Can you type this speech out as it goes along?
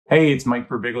Hey, it's Mike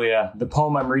Birbiglia. The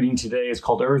poem I'm reading today is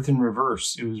called Earth in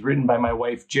Reverse. It was written by my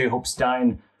wife, J-Hope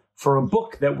Stein, for a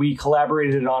book that we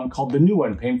collaborated on called The New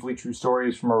One, Painfully True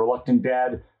Stories from a Reluctant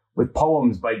Dad, with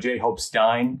poems by J-Hope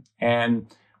Stein.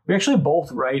 And we actually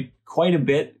both write quite a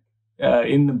bit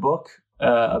in the book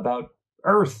about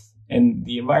Earth and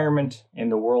the environment and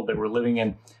the world that we're living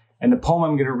in. And the poem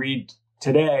I'm going to read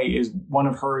today is one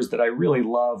of hers that I really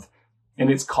love, and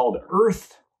it's called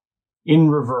Earth in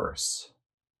Reverse.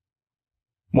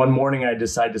 One morning I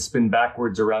decide to spin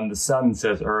backwards around the sun,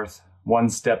 says Earth, one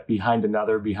step behind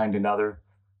another, behind another.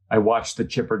 I watch the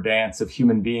chipper dance of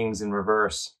human beings in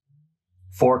reverse.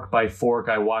 Fork by fork,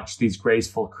 I watch these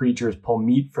graceful creatures pull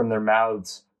meat from their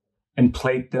mouths and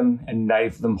plate them and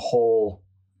knife them whole.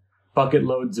 Bucket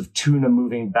loads of tuna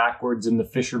moving backwards in the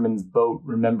fisherman's boat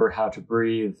remember how to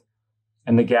breathe,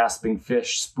 and the gasping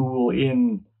fish spool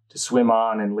in to swim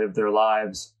on and live their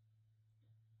lives.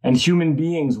 And human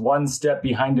beings, one step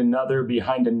behind another,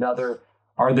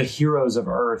 are the heroes of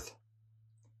Earth.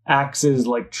 Axes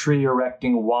like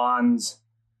tree-erecting wands,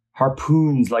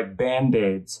 harpoons like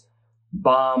band-aids,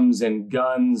 bombs and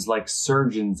guns like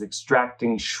surgeons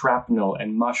extracting shrapnel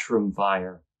and mushroom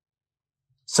fire.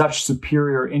 Such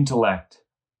superior intellect,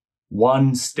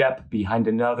 one step behind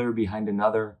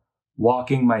another,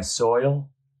 walking my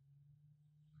soil.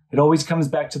 It always comes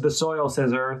back to the soil,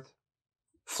 says Earth.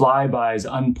 Flybys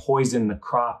unpoison the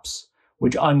crops,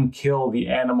 which unkill the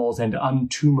animals and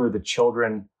untumor the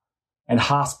children, and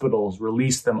hospitals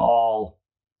release them all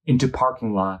into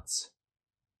parking lots.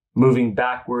 Moving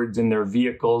backwards in their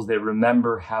vehicles, they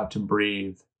remember how to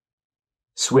breathe,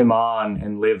 swim on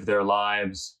and live their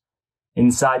lives.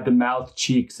 Inside the mouth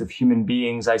cheeks of human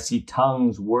beings, I see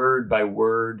tongues word by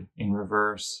word in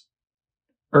reverse.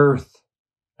 Earth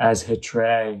as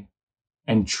hetre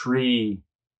and tree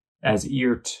as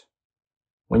eert,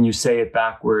 when you say it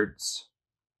backwards.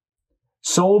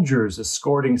 Soldiers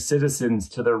escorting citizens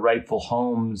to their rightful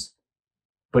homes,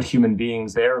 but human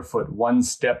beings barefoot, one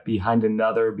step behind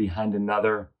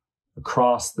another,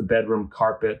 across the bedroom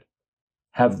carpet,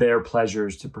 have their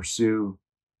pleasures to pursue.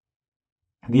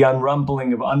 The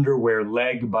unrumpling of underwear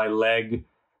leg by leg,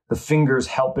 the fingers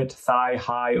help it thigh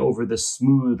high over the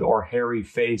smooth or hairy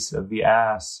face of the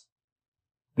ass.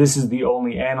 This is the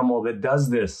only animal that does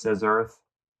this, says Earth.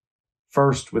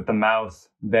 First with the mouth,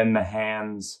 then the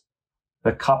hands,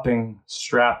 the cupping,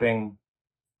 strapping,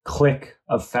 click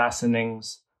of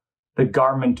fastenings, the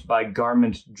garment by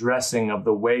garment dressing of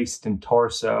the waist and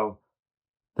torso,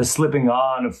 the slipping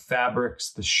on of fabrics,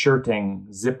 the shirting,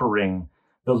 zippering,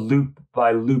 the loop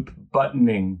by loop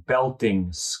buttoning,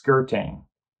 belting, skirting,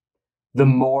 the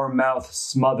more mouth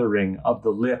smothering of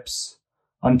the lips,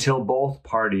 until both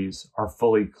parties are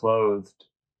fully clothed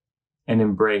and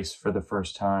embrace for the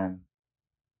first time.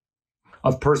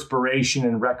 Of perspiration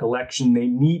and recollection, they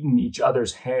neaten each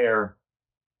other's hair.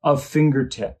 Of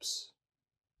fingertips,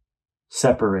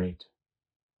 separate.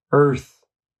 Earth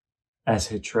as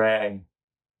hetre,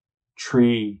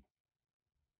 tree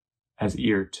as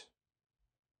eert.